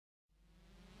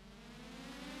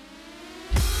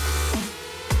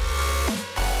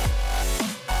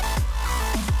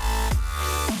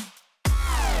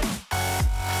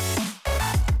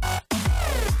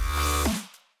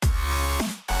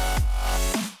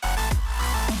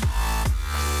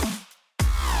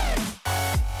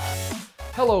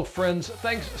Hello friends,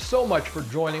 thanks so much for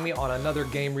joining me on another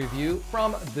game review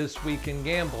from This Week in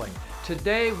Gambling.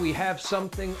 Today we have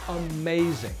something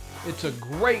amazing. It's a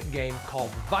great game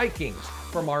called Vikings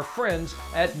from our friends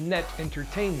at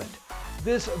NetEnt.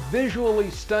 This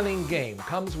visually stunning game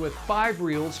comes with 5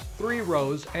 reels, 3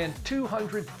 rows, and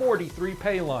 243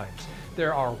 paylines.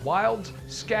 There are wilds,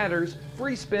 scatters,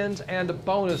 free spins, and a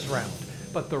bonus round.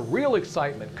 But the real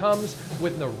excitement comes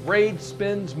when the raid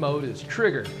spins mode is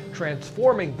triggered,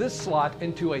 transforming this slot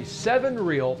into a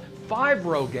 7-reel,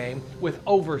 5-row game with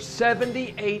over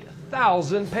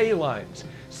 78,000 paylines.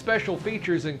 Special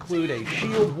features include a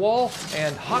shield wall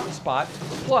and hotspot,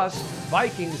 plus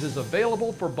Vikings is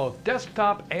available for both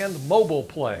desktop and mobile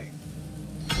play.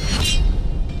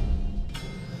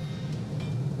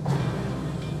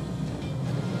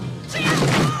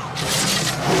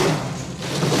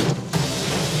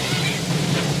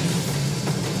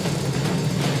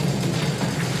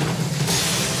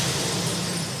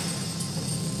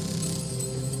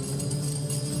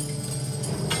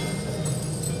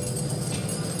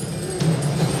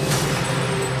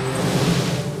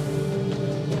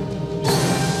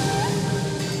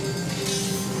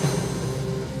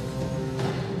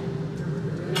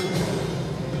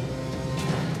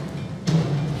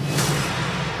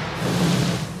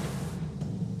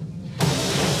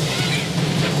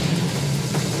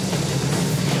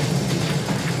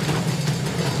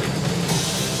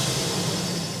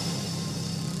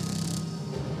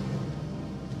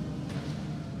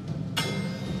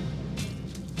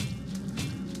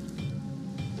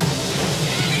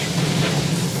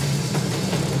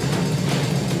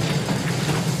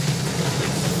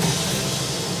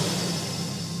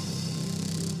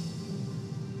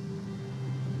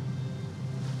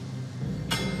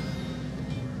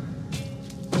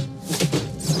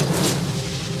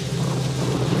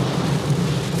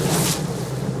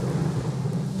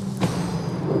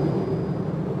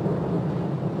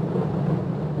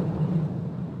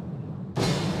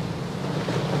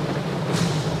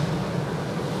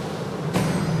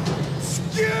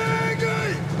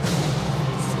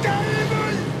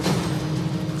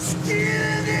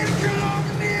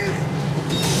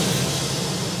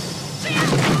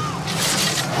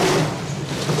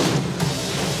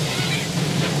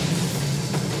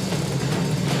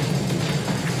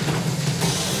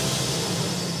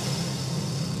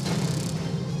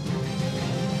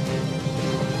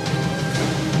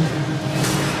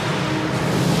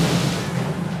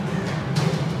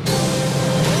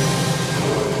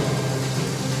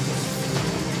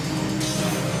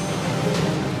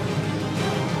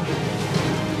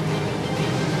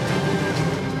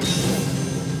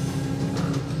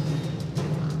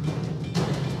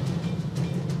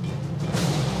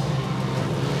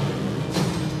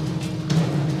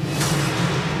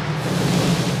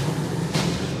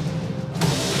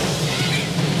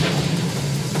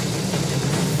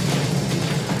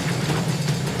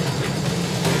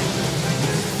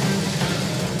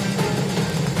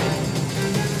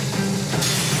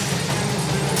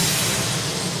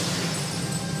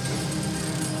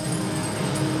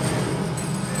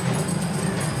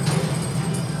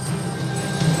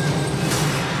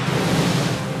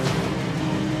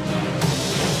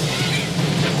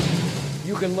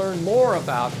 You can learn more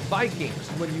about Vikings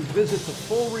when you visit the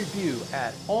full review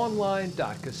at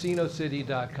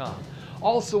online.casinocity.com.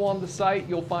 Also on the site,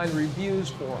 you'll find reviews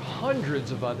for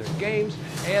hundreds of other games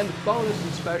and bonus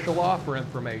and special offer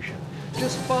information.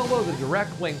 Just follow the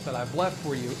direct link that I've left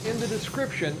for you in the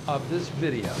description of this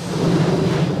video.